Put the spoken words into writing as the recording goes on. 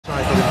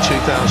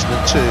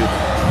2002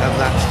 and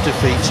that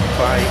defeat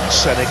by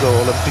Senegal,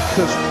 and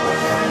because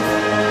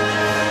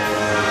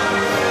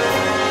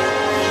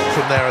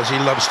from there, as he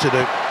loves to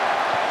do,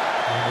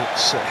 and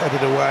it's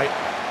headed away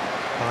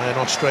by an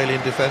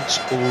Australian defence,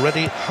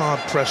 already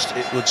hard-pressed,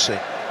 it would seem.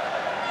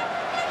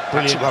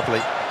 That's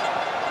lovely.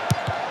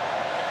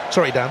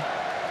 Sorry, Dan.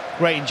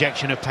 Great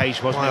injection of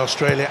pace, wasn't it? By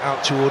Australia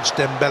out towards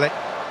Dembele.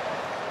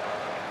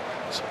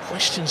 Some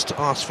questions to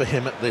ask for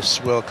him at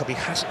this World Cup. He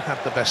hasn't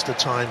had the best of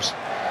times.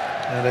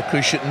 And a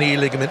cruciate knee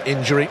ligament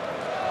injury.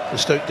 The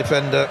Stoke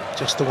defender,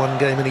 just the one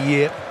game in a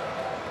year.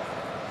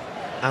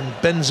 And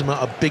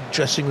Benzema, a big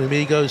dressing room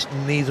egos,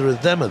 neither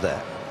of them are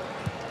there.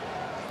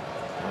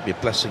 Might be a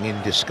blessing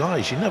in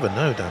disguise. You never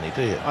know, Danny,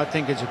 do you? I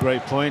think it's a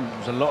great point.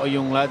 There's a lot of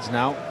young lads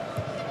now.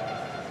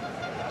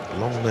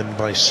 Long then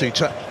by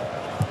Suter.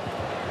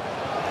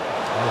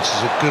 And this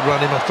is a good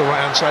run in off the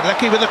right-hand side.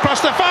 Lecky with the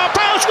cross, the far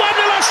post, 1-0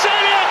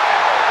 Australia!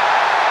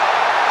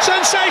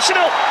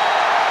 Sensational!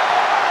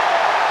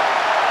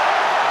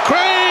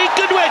 Craig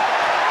Goodwin!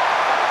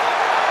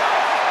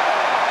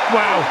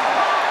 Wow.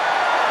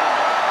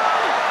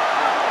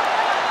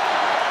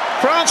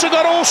 France have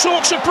got all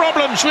sorts of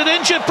problems with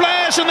injured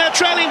players and they're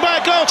trailing by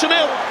a goal to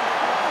nil.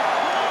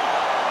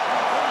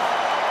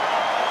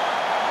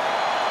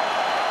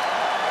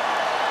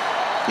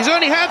 He's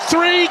only had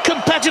 3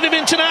 competitive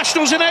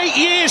internationals in 8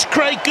 years,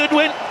 Craig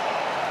Goodwin.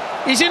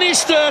 He's in his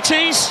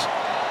 30s.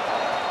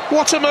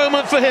 What a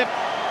moment for him.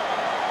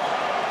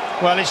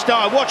 Well, it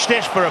started. Watch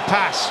this for a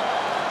pass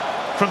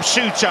from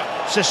Suter.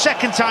 It's the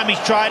second time he's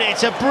tried it.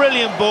 It's a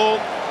brilliant ball.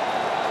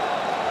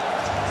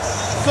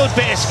 Good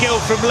bit of skill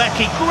from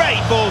Lecky. Great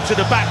ball to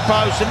the back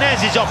post. And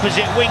there's his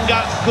opposite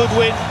winger,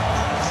 Goodwin.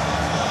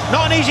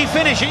 Not an easy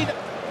finish either.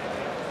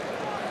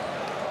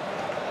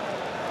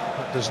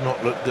 That does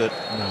not look good.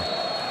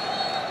 No.